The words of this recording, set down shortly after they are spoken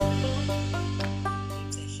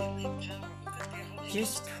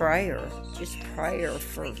just prayer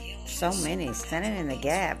for so many, standing in the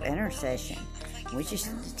gap, intercession. We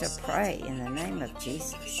just need to pray in the name of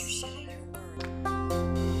Jesus.